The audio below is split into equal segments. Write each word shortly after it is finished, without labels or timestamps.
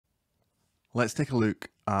Let's take a look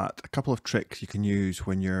at a couple of tricks you can use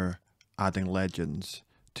when you're adding legends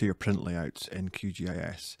to your print layouts in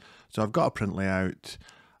QGIS. So I've got a print layout,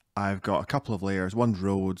 I've got a couple of layers, one's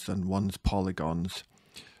roads and one's polygons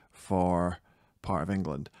for part of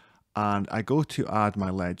England. And I go to add my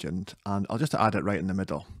legend and I'll just add it right in the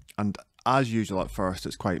middle. And as usual at first,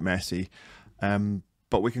 it's quite messy,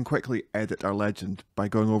 but we can quickly edit our legend by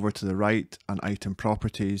going over to the right and item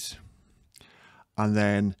properties. And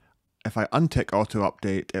then if I untick auto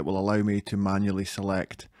update, it will allow me to manually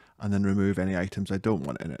select and then remove any items I don't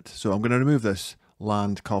want in it. So I'm going to remove this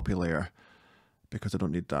land copy layer because I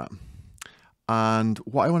don't need that. And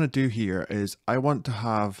what I want to do here is I want to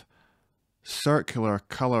have circular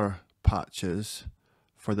color patches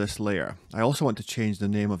for this layer. I also want to change the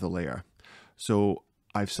name of the layer. So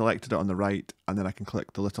I've selected it on the right and then I can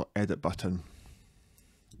click the little edit button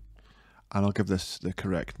and I'll give this the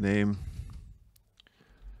correct name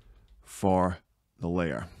for the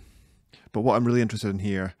layer. But what I'm really interested in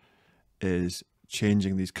here is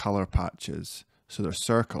changing these color patches so they're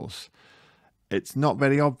circles. It's not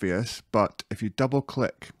very obvious, but if you double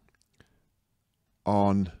click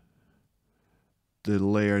on the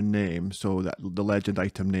layer name, so that the legend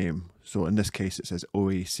item name, so in this case it says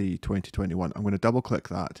OAC 2021, I'm going to double click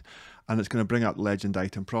that and it's going to bring up legend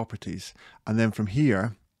item properties. And then from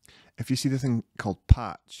here, if you see the thing called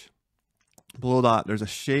patch, below that there's a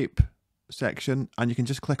shape section and you can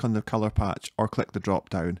just click on the color patch or click the drop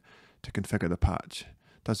down to configure the patch.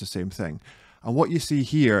 It does the same thing. And what you see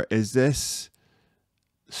here is this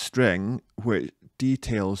string which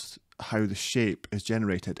details how the shape is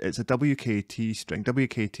generated. It's a WKT string.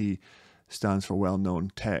 WKT stands for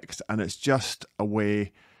well-known text, and it's just a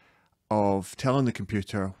way of telling the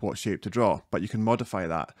computer what shape to draw, but you can modify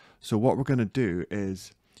that. So what we're going to do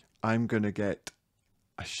is I'm going to get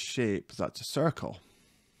a shape that's a circle.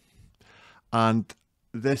 And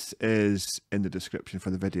this is in the description for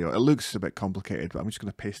the video. It looks a bit complicated, but I'm just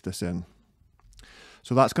going to paste this in.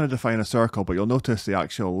 So that's going to define a circle, but you'll notice the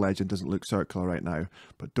actual legend doesn't look circular right now,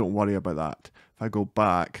 but don't worry about that. If I go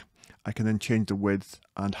back, I can then change the width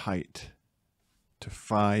and height to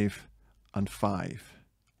 5 and 5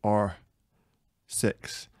 or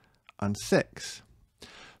 6 and 6.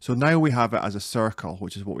 So now we have it as a circle,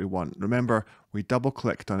 which is what we want. Remember, we double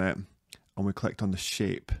clicked on it and we clicked on the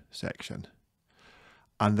shape section.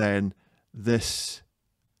 And then this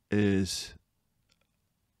is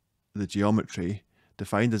the geometry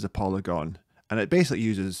defined as a polygon, and it basically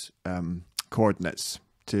uses coordinates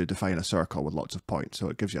to define a circle with lots of points, so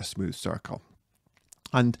it gives you a smooth circle.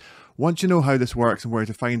 And once you know how this works and where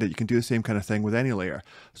to find it, you can do the same kind of thing with any layer.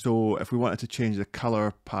 So if we wanted to change the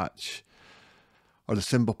color patch or the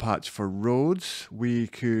symbol patch for roads, we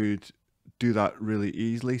could do that really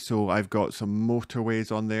easily. So I've got some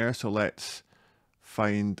motorways on there, so let's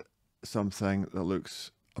find something that looks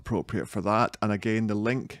appropriate for that. And again, the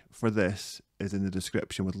link for this is in the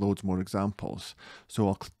description with loads more examples. So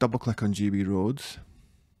I'll double click on GB roads.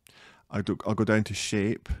 I'll go down to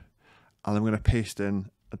shape and I'm going to paste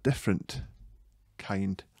in a different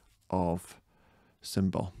kind of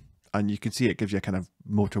symbol. And you can see it gives you a kind of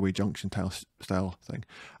motorway junction style thing.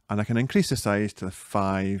 And I can increase the size to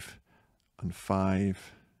 5 and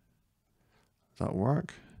 5. Does that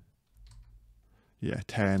work? Yeah,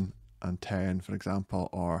 10 and 10, for example,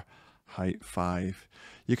 or height 5.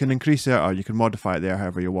 You can increase it or you can modify it there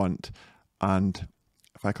however you want. And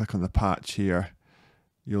if I click on the patch here,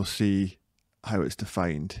 you'll see how it's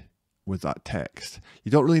defined with that text.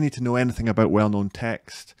 You don't really need to know anything about well-known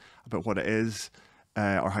text, about what it is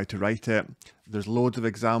or how to write it. There's loads of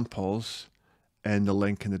examples in the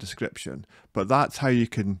link in the description, but that's how you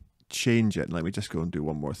can change it. Let me just go and do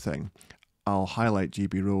one more thing. I'll highlight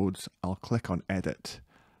GB roads, I'll click on edit,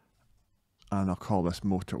 and I'll call this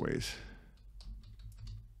motorways.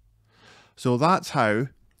 So that's how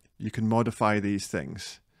you can modify these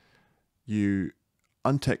things. You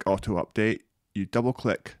untick auto update, you double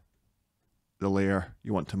click the layer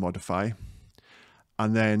you want to modify,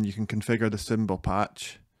 and then you can configure the symbol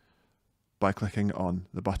patch by clicking on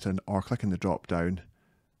the button or clicking the drop down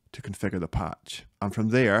to configure the patch. And from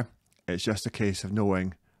there, it's just a case of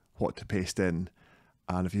knowing what to paste in,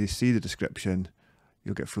 and if you see the description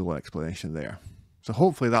you'll get full explanation there. So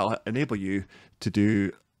hopefully that'll enable you to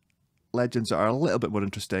do legends that are a little bit more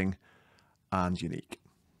interesting and unique.